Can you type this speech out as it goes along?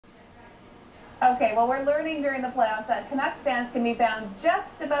Okay, well, we're learning during the playoffs that Canucks fans can be found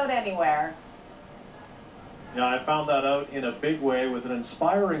just about anywhere. Yeah, I found that out in a big way with an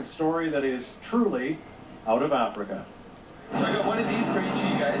inspiring story that is truly out of Africa. So I got one of these for each of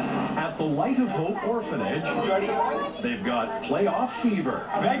you guys. At the Light of Hope Orphanage, they've got playoff fever.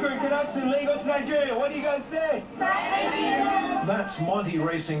 Vancouver Canucks in Lagos, Nigeria. What do you guys say? That's Monty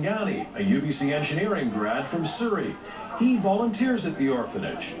Racingani, a UBC engineering grad from Surrey. He volunteers at the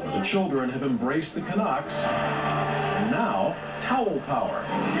orphanage, where the children have embraced the Canucks, and now towel power.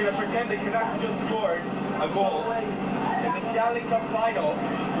 We're going to pretend the Canucks just scored a goal in the Stanley Cup final.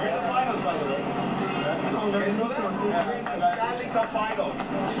 We're in the finals, by the way. You guys know that? We're in the Stanley Cup finals.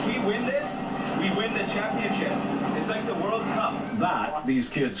 If we win this, we win the championship. It's like the World Cup. That these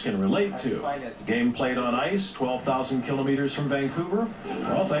kids can relate to. Game played on ice, 12,000 kilometers from Vancouver.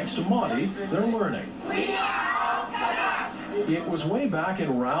 Well, thanks to Monty, they're learning. It was way back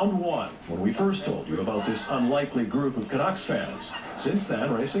in round one when we first told you about this unlikely group of Canucks fans. Since then,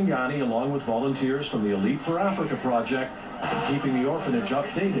 Racingani, along with volunteers from the Elite4AFRICA project, have been keeping the orphanage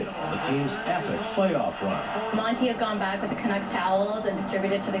updated on the team's epic playoff run. Monty has gone back with the Canucks towels and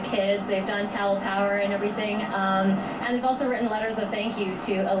distributed to the kids. They've done towel power and everything. And they've also written letters of thank you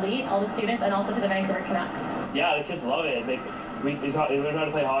to Elite, all the students, and also to the Vancouver Canucks. Yeah, the kids love it. They learn how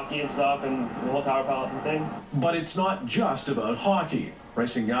to play hockey and stuff and the whole tower power thing. But it's not just about hockey.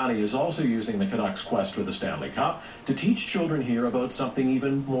 Racingani is also using the Canucks' quest for the Stanley Cup to teach children here about something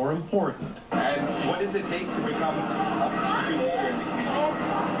even more important. And what does it take to become a good leader in the community?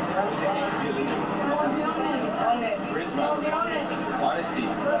 What does it take to be a leader? Charisma. Honesty.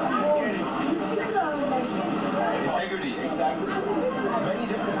 Integrity, exactly. There's many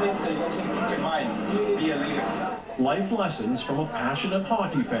different things that you can keep in mind. Be a leader. Life lessons from a passionate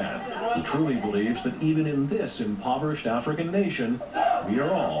hockey fan who truly believes that even in this impoverished African nation, we are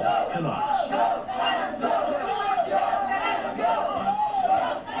all Canucks.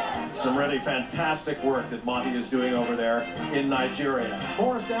 Some really fantastic work that Monty is doing over there in Nigeria.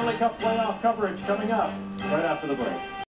 More Stanley Cup playoff coverage coming up right after the break.